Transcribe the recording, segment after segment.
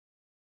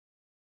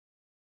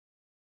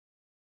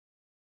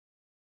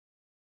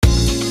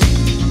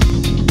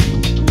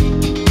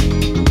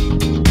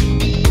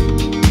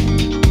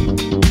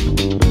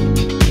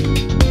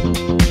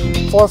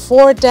For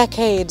 4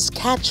 decades,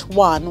 Catch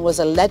One was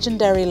a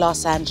legendary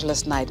Los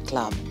Angeles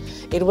nightclub.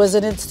 It was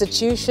an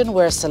institution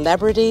where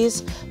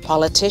celebrities,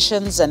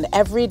 politicians, and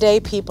everyday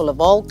people of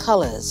all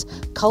colors,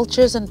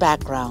 cultures, and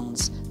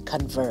backgrounds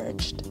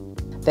converged.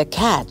 The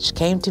Catch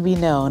came to be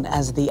known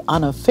as the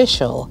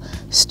unofficial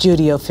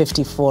Studio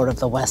 54 of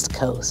the West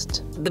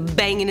Coast. The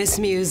bangingest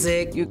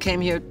music. You came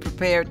here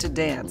prepared to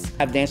dance.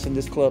 I've danced in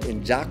this club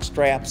in jock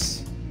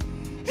straps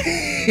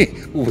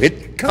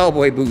with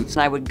cowboy boots.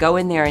 I would go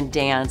in there and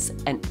dance,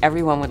 and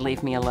everyone would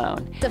leave me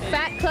alone. It's a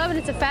fat club and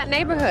it's a fat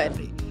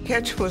neighborhood.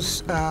 Catch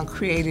was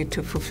created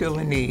to fulfill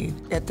a need.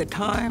 At the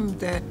time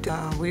that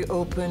we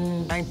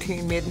opened,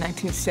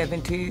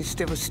 mid-1970s,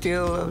 there was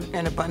still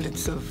an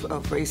abundance of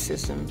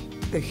racism.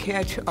 The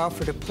Catch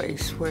offered a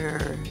place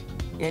where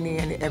any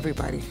and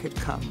everybody could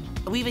come.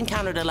 We've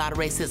encountered a lot of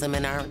racism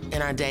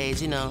in our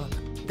days, you know.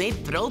 They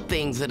throw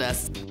things at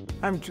us.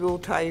 I'm Jewel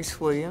Thais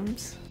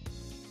Williams.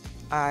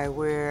 I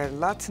wear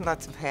lots and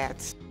lots of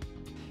hats.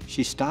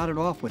 She started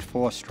off with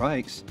 4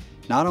 strikes.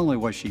 Not only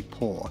was she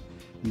poor,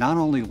 not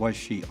only was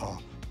she a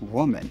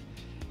woman,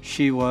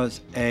 she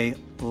was a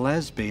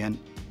lesbian,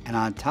 and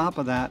on top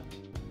of that,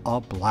 a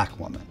black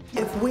woman.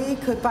 If we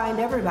could find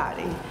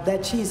everybody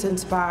that she's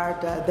inspired,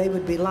 they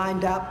would be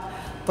lined up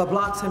for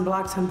blocks and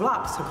blocks and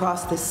blocks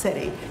across the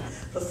city.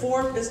 The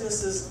 4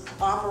 businesses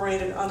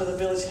operated under the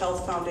Village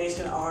Health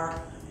Foundation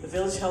are the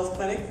Village Health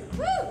Clinic,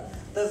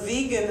 the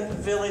Vegan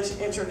Village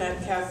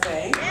Internet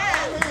Cafe,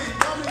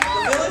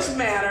 the Village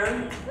Manor,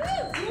 and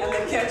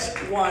the Catch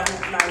One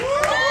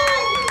nightclub.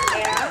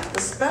 And the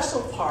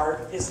special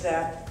part is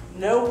that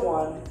no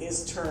one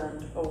is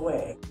turned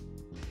away.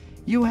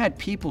 You had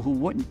people who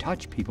wouldn't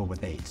touch people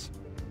with AIDS.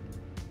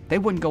 They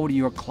wouldn't go to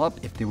your club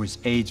if there was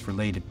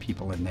AIDS-related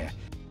people in there.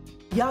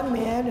 Young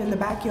men in the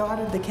backyard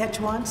of the Catch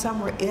One, some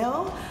were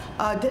ill,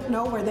 didn't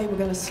know where they were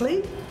going to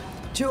sleep.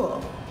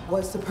 Jewel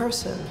was the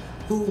person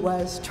who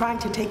was trying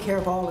to take care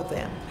of all of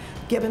them,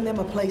 giving them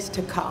a place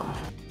to come.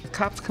 The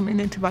cops coming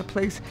into my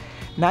place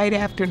night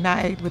after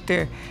night with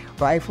their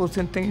rifles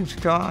and things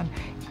drawn.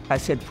 I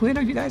said, when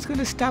are you guys going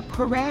to stop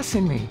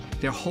harassing me?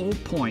 Their whole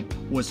point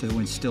was to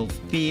instill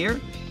fear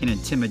and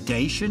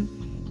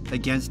intimidation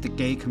against the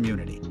gay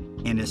community,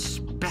 and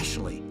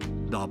especially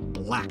the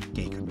black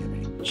gay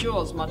community.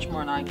 Jewel's much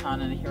more an icon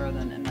and a hero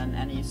than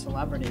any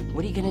celebrity.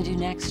 What are you going to do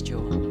next,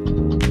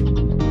 Jewel?